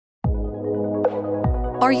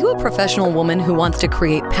Are you a professional woman who wants to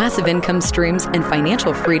create passive income streams and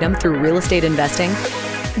financial freedom through real estate investing?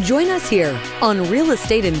 Join us here on Real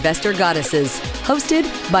Estate Investor Goddesses, hosted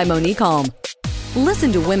by Monique Halm.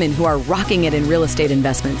 Listen to women who are rocking it in real estate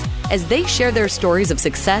investments as they share their stories of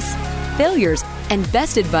success, failures, and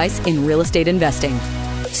best advice in real estate investing.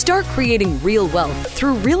 Start creating real wealth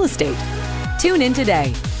through real estate. Tune in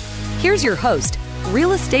today. Here's your host,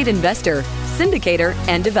 real estate investor, syndicator,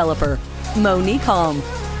 and developer, Monique Halm.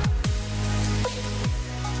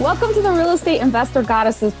 Welcome to the Real Estate Investor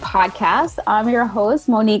Goddesses podcast. I'm your host,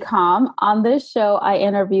 Monique Halm. On this show, I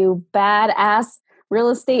interview badass real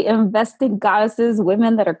estate investing goddesses,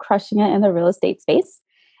 women that are crushing it in the real estate space.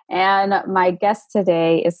 And my guest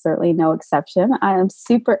today is certainly no exception. I am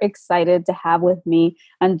super excited to have with me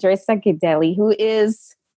Andresa Gideli, who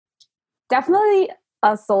is definitely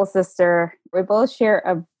a soul sister. We both share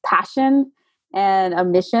a passion and a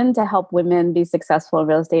mission to help women be successful in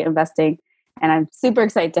real estate investing. And I'm super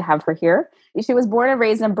excited to have her here. She was born and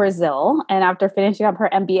raised in Brazil. And after finishing up her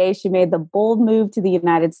MBA, she made the bold move to the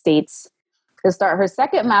United States to start her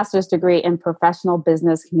second master's degree in professional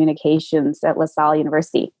business communications at LaSalle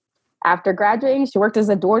University. After graduating, she worked as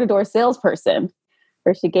a door-to-door salesperson,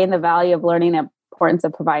 where she gained the value of learning the importance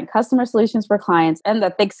of providing customer solutions for clients and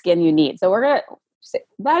the thick skin you need. So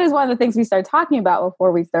that is one of the things we started talking about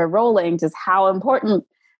before we started rolling, just how important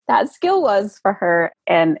that skill was for her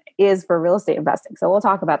and is for real estate investing. So we'll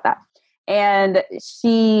talk about that. And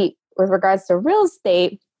she, with regards to real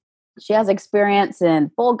estate, she has experience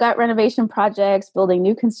in full gut renovation projects, building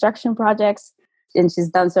new construction projects, and she's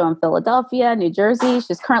done so in Philadelphia, New Jersey.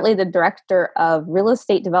 She's currently the director of real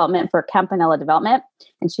estate development for Campanella Development,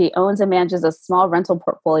 and she owns and manages a small rental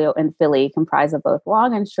portfolio in Philly comprised of both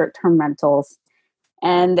long and short-term rentals.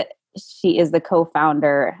 And she is the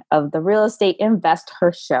co-founder of the Real Estate Invest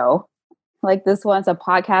Her Show. Like this one's a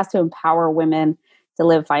podcast to empower women to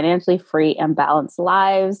live financially free and balanced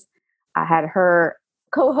lives. I had her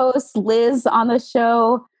co-host Liz on the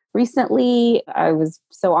show recently. I was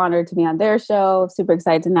so honored to be on their show. Super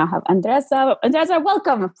excited to now have Andresa. Andresa,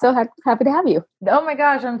 welcome. So happy to have you. Oh my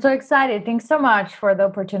gosh, I'm so excited. Thanks so much for the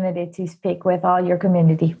opportunity to speak with all your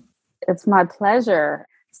community. It's my pleasure.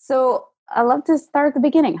 So I'd love to start at the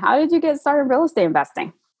beginning. How did you get started in real estate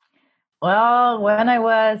investing? Well, when I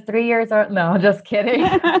was 3 years old, no, just kidding.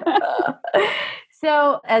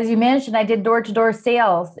 So as you mentioned, I did door-to-door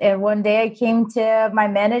sales. And one day I came to my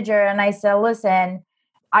manager and I said, listen,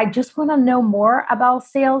 I just want to know more about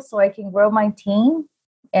sales so I can grow my team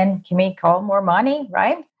and can make more money,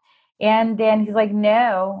 right? And then he's like,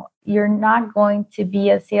 no, you're not going to be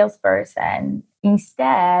a salesperson.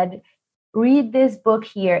 Instead, read this book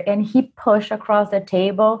here. And he pushed across the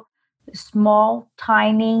table, small,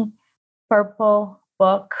 tiny, purple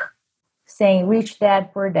book saying, Rich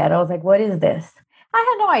Dad, Poor Dad. I was like, what is this? I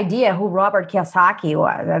had no idea who Robert Kiyosaki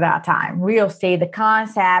was at that time. Real estate, the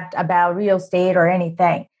concept about real estate or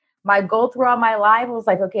anything. My goal throughout my life was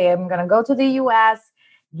like, okay, I'm going to go to the US,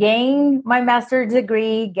 gain my master's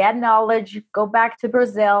degree, get knowledge, go back to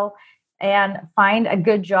Brazil, and find a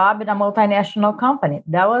good job in a multinational company.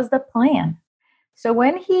 That was the plan. So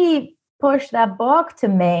when he pushed that book to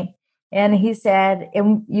me and he said,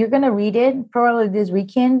 you're going to read it probably this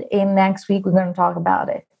weekend and next week we're going to talk about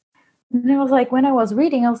it. And I was like, when I was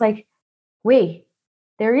reading, I was like, wait,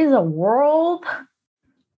 there is a world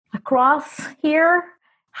across here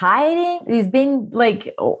hiding. It's been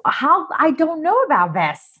like, how I don't know about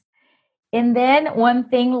this. And then one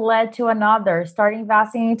thing led to another. Started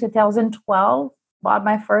investing in 2012, bought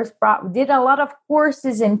my first did a lot of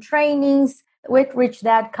courses and trainings with Rich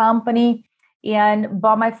Dad Company and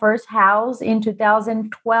bought my first house in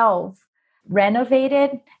 2012,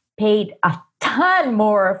 renovated, paid a ton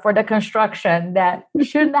more for the construction that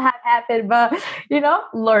shouldn't have happened, but,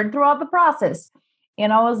 learned throughout the process.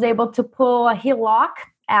 And I was able to pull a HELOC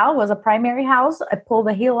out. It was a primary house. I pulled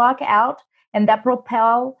the HELOC out and that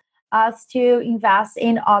propelled us to invest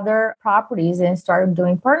in other properties and started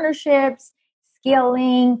doing partnerships,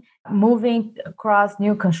 scaling, moving across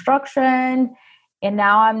new construction. And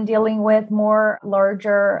now I'm dealing with more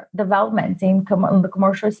larger developments in the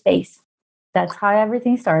commercial space. That's how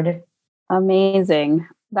everything started. Amazing.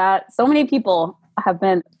 That so many people have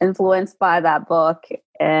been influenced by that book.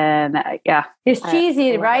 And it's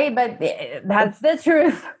cheesy, right? But that's the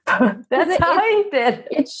truth. That's how I did.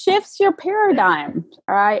 It shifts your paradigm,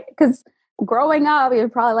 all right? Because growing up, you're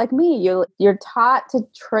probably like me. You're taught to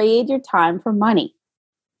trade your time for money.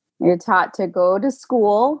 You're taught to go to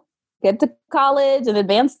school, get to college, an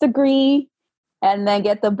advanced degree, and then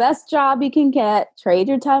get the best job you can get, trade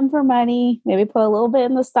your time for money, maybe put a little bit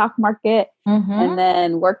in the stock market, and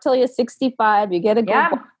then work till you're 65. You get a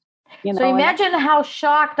good, So imagine how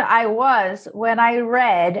shocked I was when I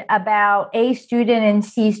read about A student and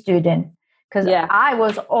C student, because I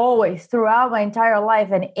was always throughout my entire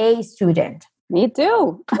life an A student. Me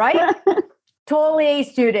too. Right? Totally A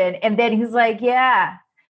student. And then he's like, yeah,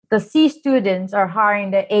 the C students are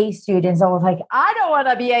hiring the A students. I was like, I don't want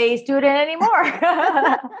to be an A student anymore.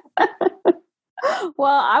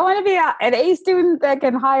 Well, I want to be an A student that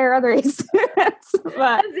can hire other A students.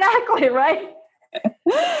 Exactly, right?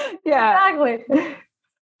 Yeah. Exactly.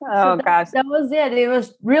 Oh, gosh. That was it. It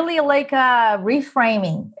was really like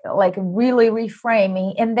reframing, like really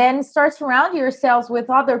reframing. And then start surrounding yourselves with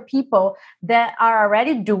other people that are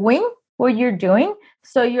already doing what you're doing.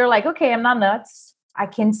 So you're like, okay, I'm not nuts. I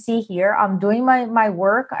can see here, I'm doing my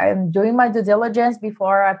work. I'm doing my due diligence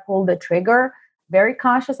before I pull the trigger. Very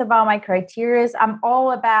conscious about my criteria. I'm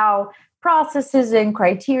all about processes and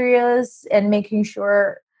criterias and making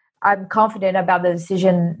sure I'm confident about the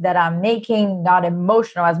decision that I'm making, not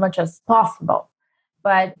emotional as much as possible.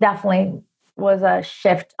 But definitely was a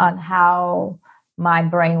shift on how my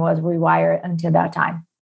brain was rewired until that time.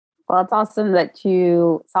 Well, it's awesome that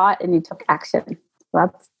you saw it and you took action.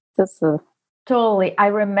 That's just Totally. I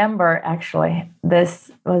remember actually,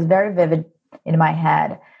 this was very vivid in my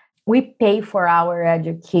head. We pay for our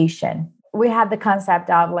education. We had the concept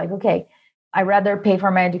of like, okay, I'd rather pay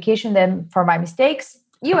for my education than for my mistakes.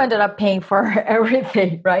 You ended up paying for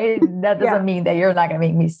everything, right? That doesn't mean that you're not going to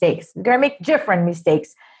make mistakes. You're going to make different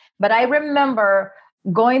mistakes. But I remember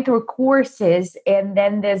going through courses and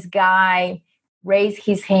then this guy raised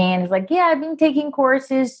his hand. He's like, yeah, I've been taking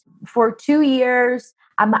courses for 2 years.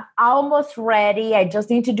 I'm almost ready. I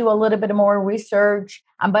just need to do a little bit more research,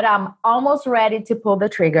 but I'm almost ready to pull the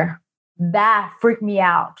trigger. That freaked me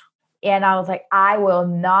out. And I was like, I will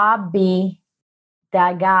not be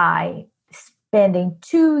that guy spending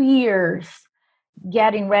 2 years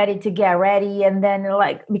getting ready to get ready. And then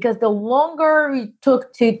like, because the longer it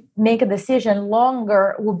took to make a decision,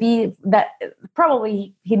 longer will be that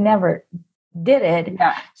probably he never did it.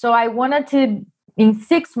 Yeah. So I wanted to, in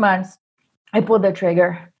 6 months, I pulled the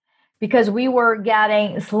trigger because we were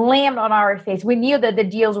getting slammed on our face. We knew that the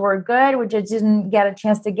deals were good. We just didn't get a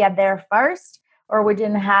chance to get there first, or we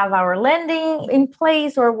didn't have our lending in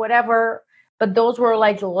place or whatever. But those were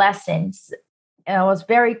like lessons. And it was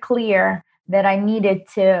very clear that I needed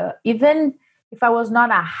to, even if I was not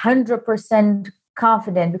 100%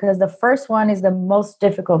 confident, because the first one is the most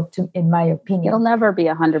difficult in my opinion. You'll never be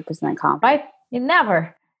 100% confident. Right? You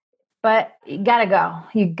never. But you gotta go.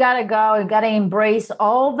 You gotta embrace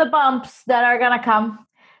all the bumps that are gonna come.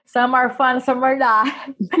 Some are fun, some are not.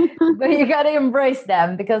 But you gotta embrace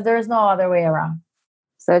them because there's no other way around.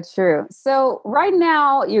 So true. So right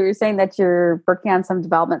now you're saying that you're working on some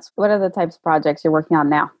developments. What are the types of projects you're working on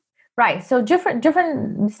now? Right. So different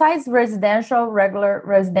besides regular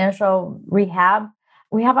residential rehab,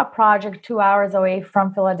 we have a project 2 hours away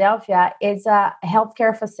from Philadelphia. It's a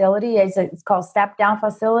healthcare facility. It's called Step Down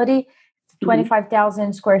Facility. It's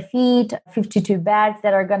 25,000 square feet, 52 beds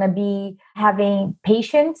that are going to be having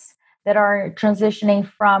patients that are transitioning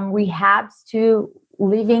from rehabs to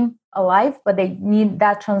living a life, but they need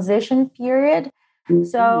that transition period.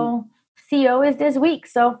 So CO is this week.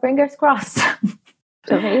 So fingers crossed.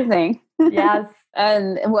 Amazing. Yes.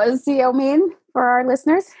 And what does CO mean for our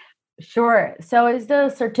listeners? Sure. So it's the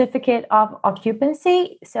certificate of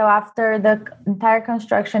occupancy. So after the entire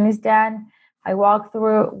construction is done, I walk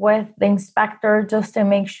through with the inspector just to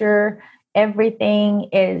make sure everything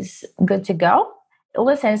is good to go.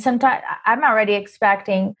 Listen, sometimes I'm already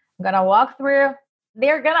expecting I'm going to walk through.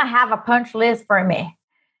 They're going to have a punch list for me.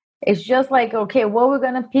 It's just like, okay, what we're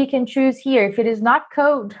going to pick and choose here. If it is not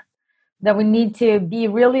code that we need to be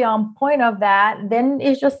really on point of that, then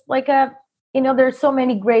it's just like there's so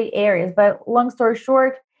many gray areas, but long story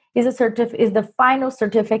short, is the final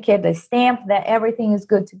certificate, the stamp that everything is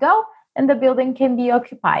good to go and the building can be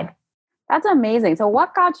occupied. That's amazing. So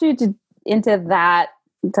what got you into that,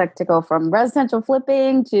 to go from residential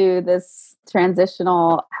flipping to this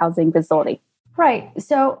transitional housing facility? Right.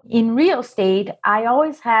 So in real estate, I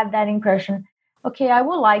always had that impression, okay, I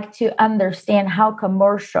would like to understand how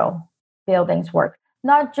commercial buildings work,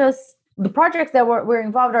 not just the projects that we're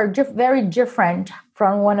involved are very different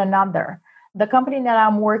from one another. The company that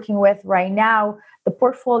I'm working with right now, the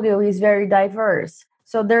portfolio is very diverse.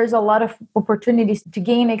 So there's a lot of opportunities to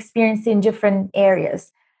gain experience in different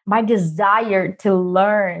areas. My desire to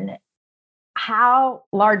learn how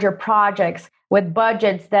larger projects with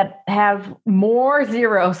budgets that have more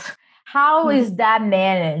zeros, How is that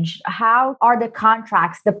managed? How are the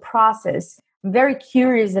contracts, the process? I'm very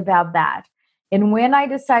curious about that. And when I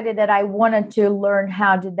decided that I wanted to learn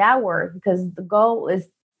how did that work, because the goal is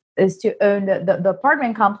to own the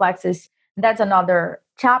apartment complexes, that's another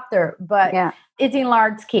chapter, but it's in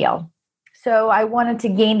large scale. So I wanted to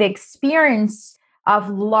gain the experience of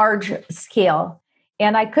large scale.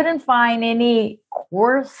 And I couldn't find any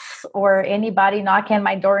course or anybody knocking on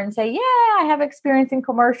my door and say, yeah, I have experience in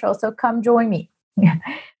commercial, so come join me.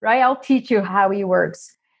 Right? I'll teach you how it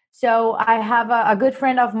works. So I have a good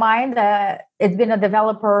friend of mine that has been a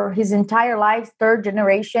developer his entire life, third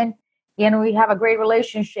generation, and we have a great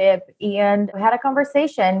relationship. And we had a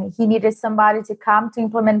conversation. He needed somebody to come to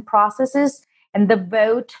implement processes and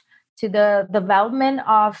devote to the development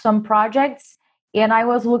of some projects. And I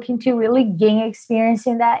was looking to really gain experience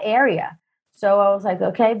in that area. So I was like,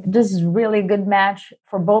 okay, this is really a good match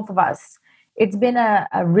for both of us. It's been a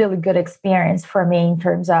really good experience for me in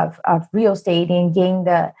terms of real estate and gaining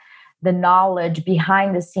the knowledge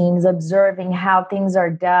behind the scenes, observing how things are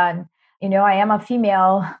done. You know, I am a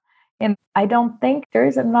female and I don't think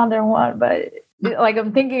there's another one, but like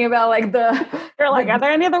I'm thinking about like you're like, are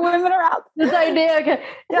there any other women around? This idea. Okay.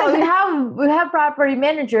 No, we have property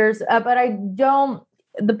managers, but I don't.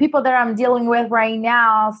 The people that I'm dealing with right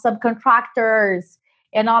now, subcontractors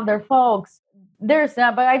and other folks, there's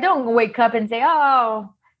not. But I don't wake up and say,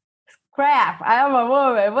 "Oh, crap, I'm a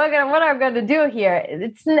woman. What am I going to do here?"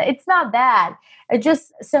 It's not that. It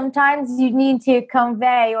just sometimes you need to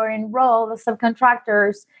convey or enroll the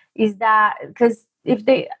subcontractors. Is that because if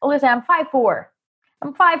they listen, I'm 5'4".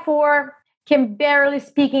 I'm 5'4", can barely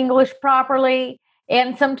speak English properly.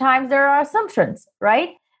 And sometimes there are assumptions,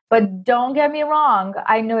 right? But don't get me wrong.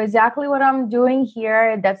 I know exactly what I'm doing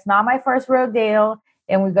here. That's not my first rodeo.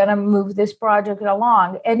 And we're going to move this project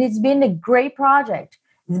along. And it's been a great project.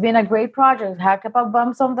 It's been a great project. Had a couple of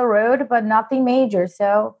bumps on the road, but nothing major.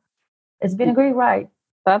 So it's been a great ride.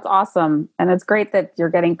 That's awesome. And it's great that you're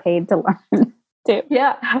getting paid to learn. Too.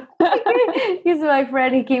 Yeah. He's my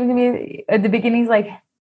friend. He came to me at the beginning. He's like,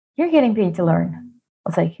 "You're getting paid to learn." I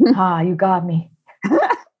was like, you got me.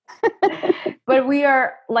 But we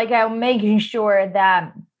are like, I'm making sure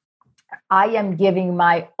that I am giving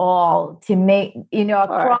my all to make,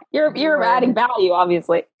 you're adding value,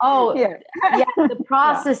 obviously. Oh, yeah. The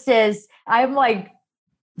processes, I'm like,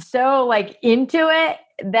 so like into it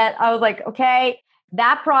that I was like, okay,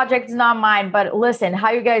 that project is not mine, but listen,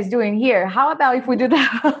 how you guys doing here? How about if we do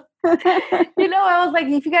that? I was like,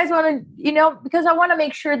 if you guys want to, because I want to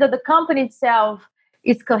make sure that the company itself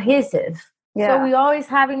is cohesive. Yeah. So we always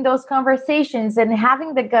having those conversations and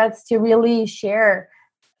having the guts to really share.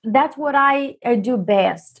 That's what I do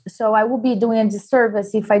best. So I would be doing a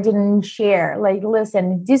disservice if I didn't share. Like,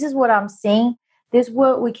 listen, this is what I'm seeing. This is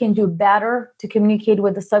what we can do better to communicate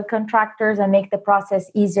with the subcontractors and make the process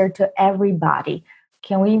easier to everybody.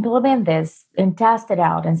 Can we implement this and test it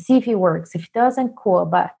out and see if it works? If it doesn't, cool.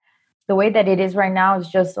 But the way that it is right now is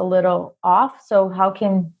just a little off. So how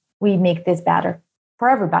can we make this better for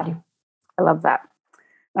everybody? I love that.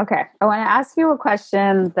 Okay. I want to ask you a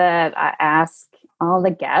question that I ask all the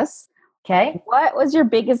guests. Okay. What was your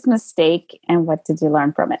biggest mistake and what did you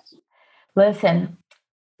learn from it? Listen,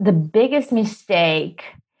 the biggest mistake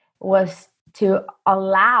was to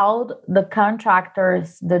allow the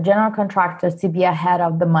contractors, the general contractors, to be ahead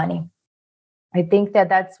of the money. I think that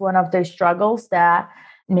that's one of the struggles that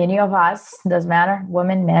many of us, doesn't matter,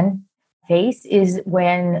 women, men, face, is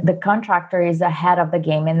when the contractor is ahead of the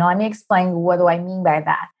game. And let me explain what do I mean by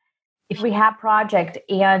that. If we have project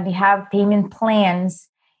and you have payment plans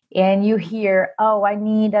and you hear, oh, I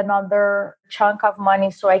need another chunk of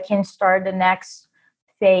money so I can start the next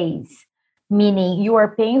phase, meaning you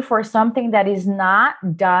are paying for something that is not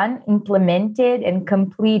done, implemented, and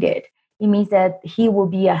completed. It means that he will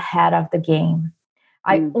be ahead of the game.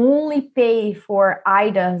 I only pay for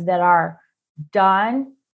items that are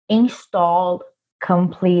done, installed,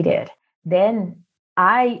 completed. Then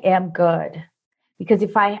I am good. Because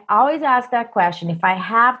if I always ask that question, if I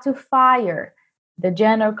have to fire the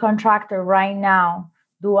general contractor right now,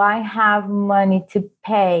 do I have money to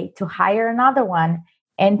pay to hire another one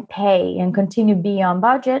and pay and continue being on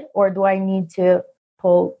budget? Or do I need to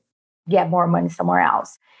get more money somewhere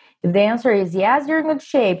else? If the answer is yes, you're in good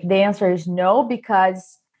shape. The answer is no,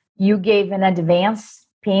 because you gave an advance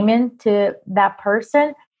payment to that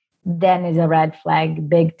person, then it's a red flag,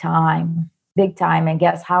 big time, big time. And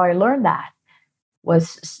guess how I learned that?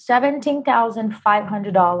 Was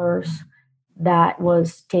 $17,500 that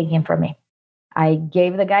was taken from me. I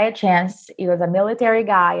gave the guy a chance. He was a military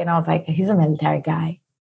guy, and I was like, he's a military guy.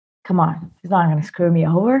 Come on, he's not going to screw me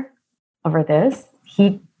over. over this.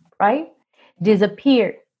 He, right,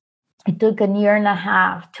 disappeared. It took a year and a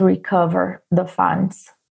half to recover the funds.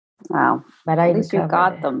 Wow. But at least you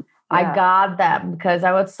got them. Yeah. I got them because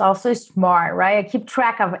I was also smart, right? I keep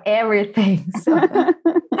track of everything. So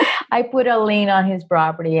I put a lien on his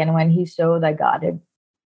property, and when he sold, I got it.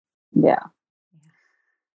 Yeah.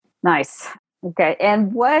 Nice. Okay.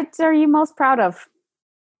 And what are you most proud of?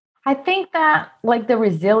 I think that like the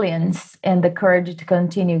resilience and the courage to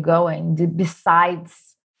continue going,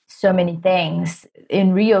 besides so many things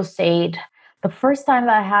in real estate. The first time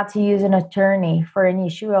that I had to use an attorney for an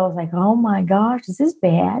issue, I was like, oh my gosh, this is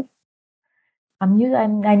bad. I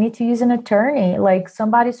need to use an attorney, like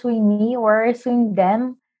somebody suing me or suing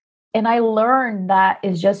them. And I learned that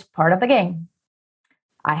is just part of the game.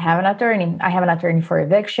 I have an attorney. I have an attorney for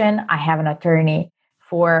eviction. I have an attorney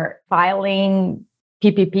for filing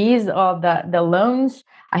PPPs of the loans.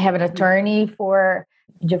 I have an attorney for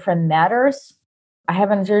different matters. I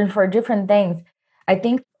have an attorney for different things. I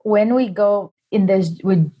think when we go in this,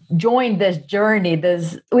 we join this journey,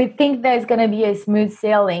 we think there's going to be a smooth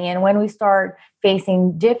sailing. And when we start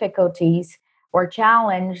facing difficulties or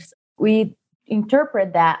challenges, I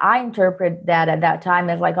interpret that at that time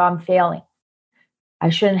as like, oh, I'm failing. I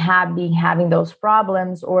shouldn't have been having those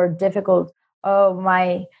problems or difficult. Oh,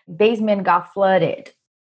 my basement got flooded,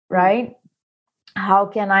 right? How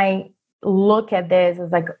can I look at this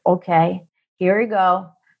as like, okay, here we go.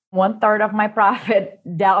 1/3 of my profit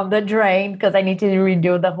down the drain because I need to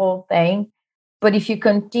redo the whole thing. But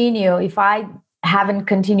if I haven't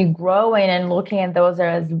continued growing and looking at those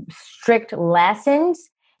as strict lessons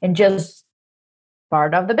and just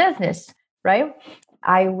part of the business, right?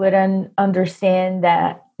 I wouldn't understand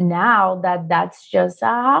that now that's just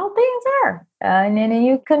how things are. And then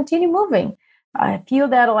you continue moving. I feel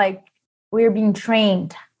that like we're being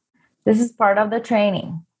trained. This is part of the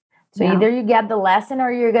training. So either you get the lesson or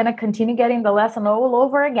you're going to continue getting the lesson all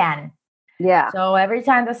over again. Yeah. So every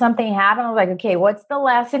time that something happens, I was like, okay, what's the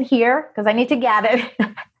lesson here? Because I need to get it.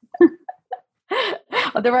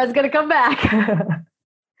 Otherwise, it's going to come back.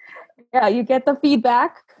 Yeah, you get the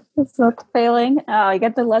feedback. It's not failing. You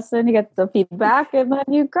get the lesson, you get the feedback, and then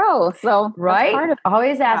you grow. So right?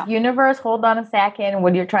 Always ask universe, hold on a second,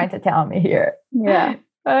 what you're trying to tell me here. Yeah.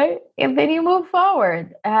 Right? And then you move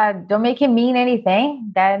forward. Don't make it mean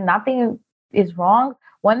anything. That nothing is wrong.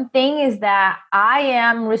 One thing is that I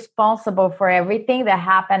am responsible for everything that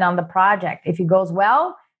happened on the project. If it goes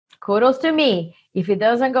well, kudos to me. If it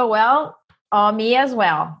doesn't go well, on me as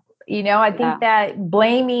well. I think that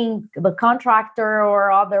blaming the contractor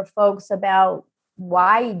or other folks about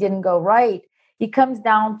why it didn't go right, it comes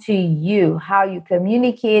down to you, how you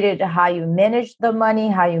communicated, how you manage the money,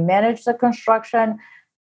 how you manage the construction,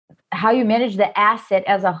 how you manage the asset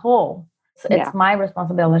as a whole. So it's my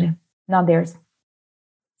responsibility, not theirs.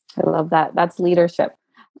 I love that. That's leadership,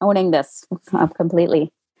 owning this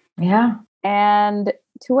completely. Yeah. And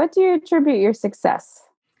to what do you attribute your success?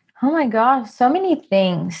 Oh my gosh, so many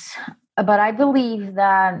things. But I believe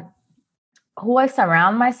that who I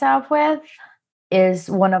surround myself with is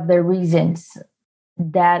one of the reasons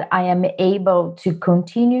that I am able to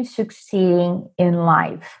continue succeeding in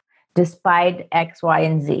life despite X, Y,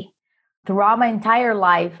 and Z. Throughout my entire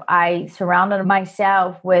life, I surrounded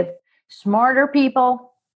myself with smarter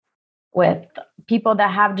people, with people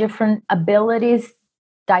that have different abilities,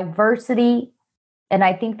 diversity. And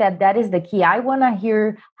I think that is the key. I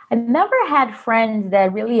never had friends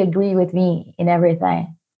that really agree with me in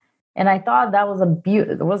everything. And I thought that was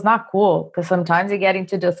it was not cool because sometimes you get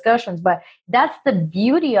into discussions, but that's the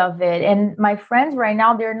beauty of it. And my friends right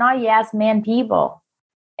now, they're not yes man people.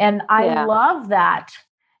 And I love that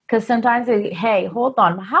because sometimes hey, hold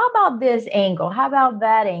on. How about this angle? How about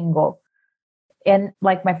that angle? And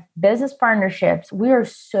like my business partnerships, we are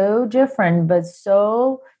so different, but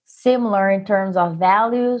so similar in terms of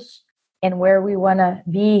values and where we want to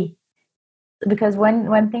be. Because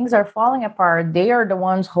when things are falling apart, they are the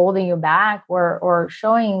ones holding you back or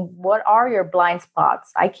showing what are your blind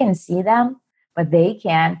spots. I can see them, but they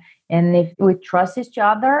can. And if we trust each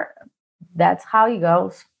other, that's how it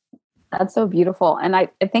goes. That's so beautiful. And I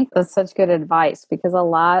think that's such good advice because a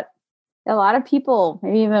lot of people,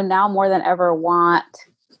 maybe even now more than ever, want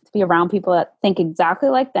to be around people that think exactly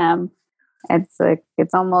like them.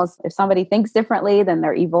 It's almost, if somebody thinks differently, then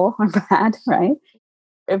they're evil or bad, right?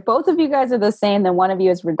 If both of you guys are the same, then one of you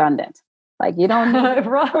is redundant. Like you don't need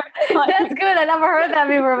that's good. I never heard that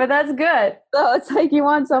before, but that's good. So it's like you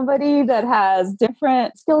want somebody that has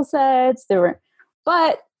different skill sets,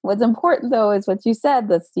 but what's important though is what you said,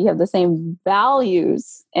 that you have the same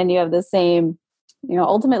values and you have the same,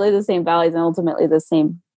 ultimately the same values and ultimately the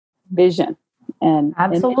same vision. And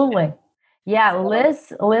absolutely. Yeah,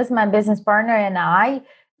 Liz, my business partner, and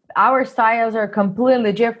our styles are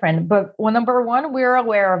completely different. But number one, we're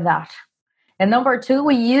aware of that. And number two,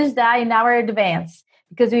 we use that in our advance.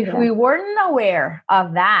 Because if we weren't aware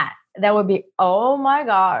of that, that would be, oh my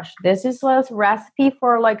gosh, this is a recipe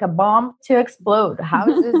for like a bomb to explode. How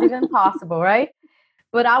is this even possible, right?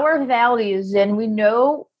 But our values, and we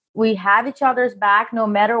know we have each other's back no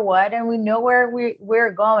matter what, and we know where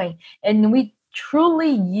we're going. And we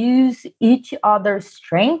truly use each other's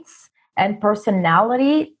strengths and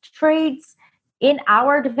personality traits in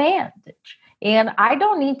our advantage. And I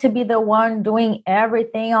don't need to be the one doing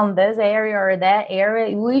everything on this area or that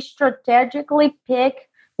area. We strategically pick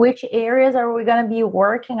which areas are we going to be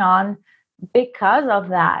working on because of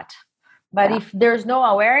that. But if there's no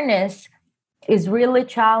awareness, it's really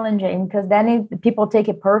challenging because then people take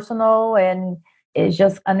it personal and it's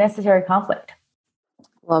just unnecessary conflict.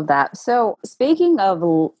 Love that. So speaking of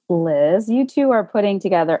Liz, you two are putting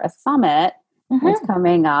together a summit that's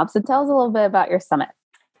coming up. So tell us a little bit about your summit.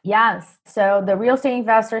 Yes. So the Real Estate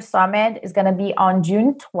Investor Summit is going to be on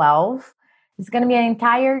June 12th. It's going to be an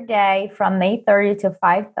entire day from 8:30 to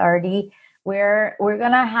 5:30, where we're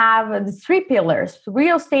going to have the three pillars: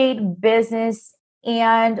 real estate, business,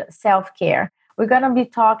 and self-care. We're going to be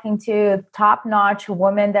talking to top-notch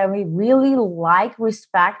women that we really like,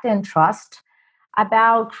 respect, and trust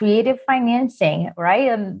about creative financing, right?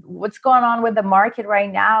 And what's going on with the market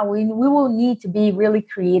right now, we will need to be really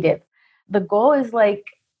creative. The goal is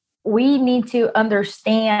we need to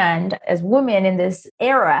understand as women in this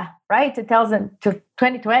era, right? To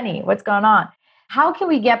 2020, what's going on. How can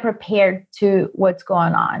we get prepared to what's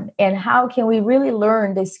going on? And how can we really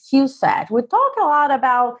learn the skill set? We talk a lot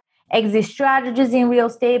about exit strategies in real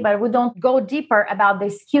estate, but we don't go deeper about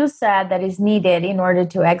the skill set that is needed in order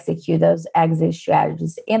to execute those exit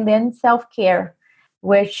strategies. And then self-care,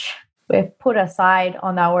 which we've put aside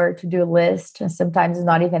on our to-do list, and sometimes it's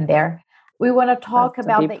not even there. We want to talk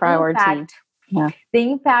about the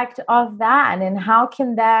impact of that and how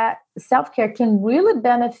can that self-care can really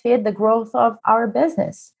benefit the growth of our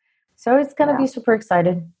business. So it's going to be super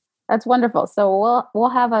exciting. That's wonderful. So we'll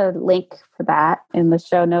have a link for that in the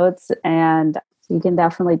show notes, and you can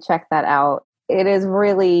definitely check that out. It is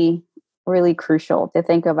really, really crucial to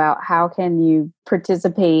think about how can you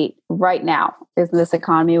participate right now in this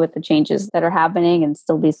economy with the changes that are happening and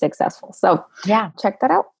still be successful. So check that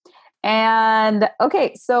out. And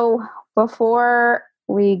okay, so before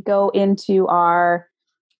we go into our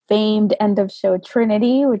famed end of show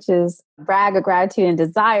Trinity, which is brag of gratitude and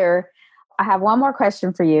desire, I have one more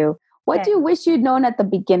question for you. What do you wish you'd known at the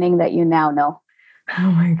beginning that you now know?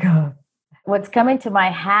 Oh my God. What's coming to my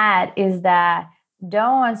head is that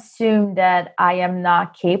don't assume that I am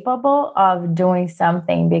not capable of doing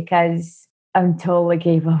something, because I'm totally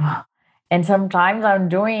capable. And sometimes I'm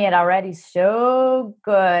doing it already so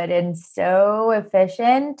good and so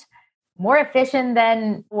efficient, more efficient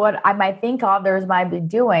than what I might think others might be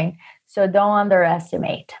doing. So don't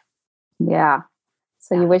underestimate. Yeah.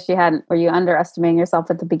 So you wish you hadn't, were you underestimating yourself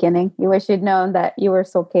at the beginning? You wish you'd known that you were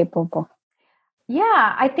so capable.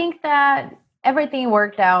 Yeah, I think that everything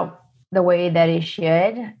worked out the way that it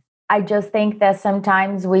should. I just think that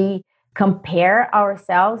sometimes we compare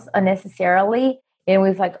ourselves unnecessarily. And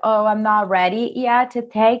we're like, oh, I'm not ready yet to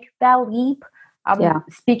take that leap. I'm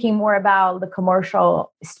speaking more about the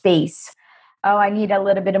commercial space. Oh, I need a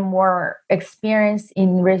little bit more experience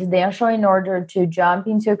in residential in order to jump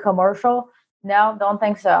into commercial. No, don't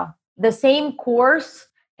think so. The same course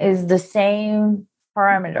is the same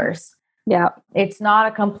parameters. Yeah. It's not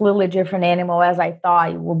a completely different animal as I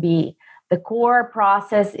thought it would be. The core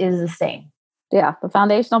process is the same. Yeah. The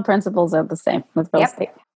foundational principles are the same with real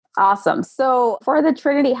estate. Awesome. So for the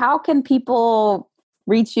Trinity, how can people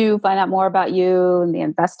reach you, find out more about you and the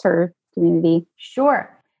investor community?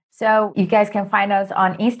 Sure. So you guys can find us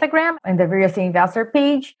on Instagram and the Real Estate Investor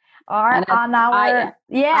page, or on our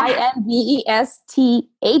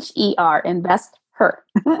INVESTHER, Invest Her.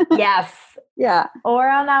 Yes. Yeah. Or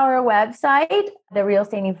on our website,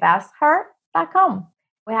 therealestateinvestor.com.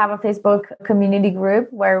 We have a Facebook community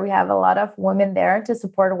group where we have a lot of women there to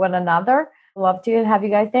support one another. Love to have you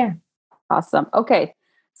guys there. Awesome. Okay.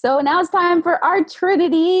 So now it's time for our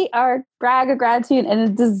Trinity, our brag of gratitude and a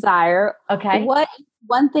desire. Okay. What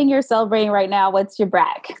one thing you're celebrating right now? What's your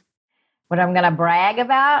brag? What I'm going to brag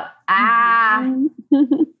about? I'm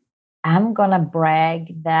going to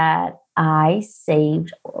brag that I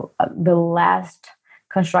saved the last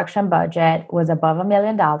construction budget was above $1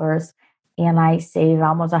 million, and I saved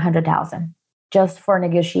almost $100,000 just for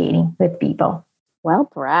negotiating with people. Well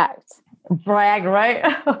bragged. Brag, right?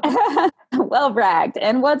 Well bragged.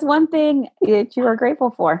 And what's one thing that you are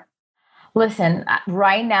grateful for? Listen,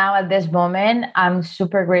 right now at this moment, I'm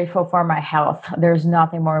super grateful for my health. There's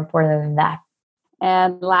nothing more important than that.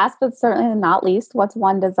 And last but certainly not least, what's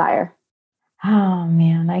one desire? Oh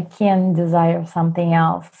man, I can't desire something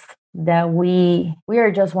else. That we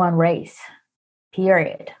are just one race,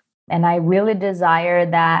 period. And I really desire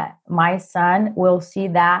that my son will see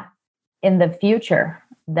that in the future,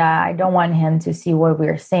 that I don't want him to see what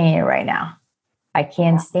we're seeing right now. I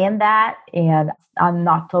can't stand that, and I'm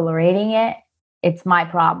not tolerating it. It's my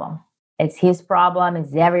problem. It's his problem.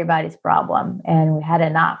 It's everybody's problem. And we had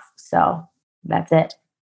enough. So that's it.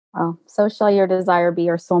 Well, so shall your desire be,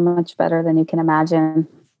 or so much better than you can imagine.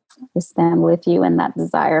 We stand with you in that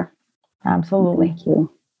desire. Absolutely. Thank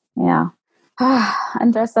you. Yeah.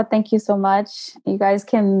 Andressa, thank you so much. You guys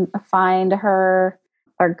can find her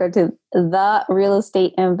or go to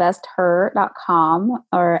therealestateinvesther.com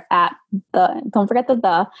or at don't forget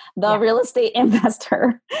the real estate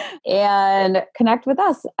investor, and connect with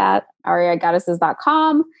us at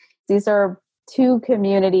reigoddesses.com. These are two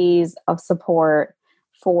communities of support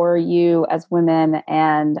for you as women,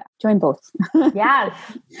 and join both. Yes,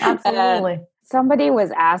 absolutely. Somebody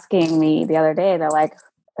was asking me the other day, they're like,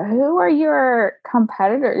 who are your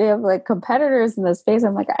competitors? You have like competitors in the space.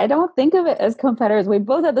 I'm like, I don't think of it as competitors. We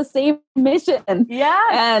both have the same mission. Yeah.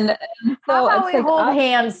 And so how about we hold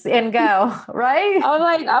hands and go, right? I'm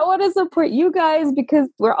like, I want to support you guys because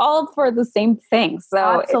we're all for the same thing. So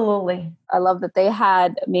absolutely. I love that they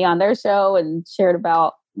had me on their show and shared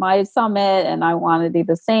about my summit, and I want to do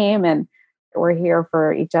the same. And we're here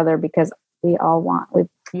for each other because we all want.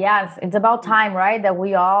 Yes, it's about time, right? That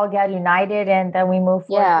we all get united and then we move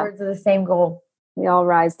forward to the same goal. We all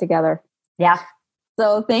rise together. Yeah.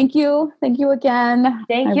 So thank you. Thank you again.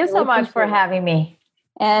 Thank you so much for having me.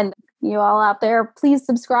 And you all out there, please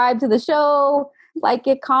subscribe to the show, like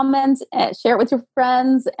it, comment, and share it with your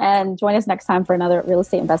friends, and join us next time for another Real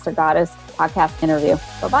Estate Investor Goddess podcast interview.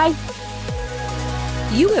 Bye-bye.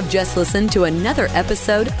 You have just listened to another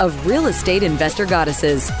episode of Real Estate Investor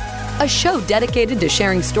Goddesses, a show dedicated to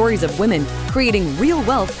sharing stories of women creating real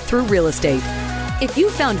wealth through real estate. If you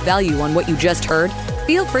found value on what you just heard,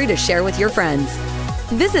 feel free to share with your friends.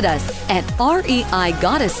 Visit us at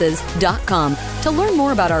reigoddesses.com to learn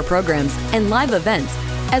more about our programs and live events,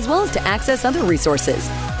 as well as to access other resources.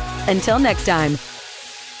 Until next time.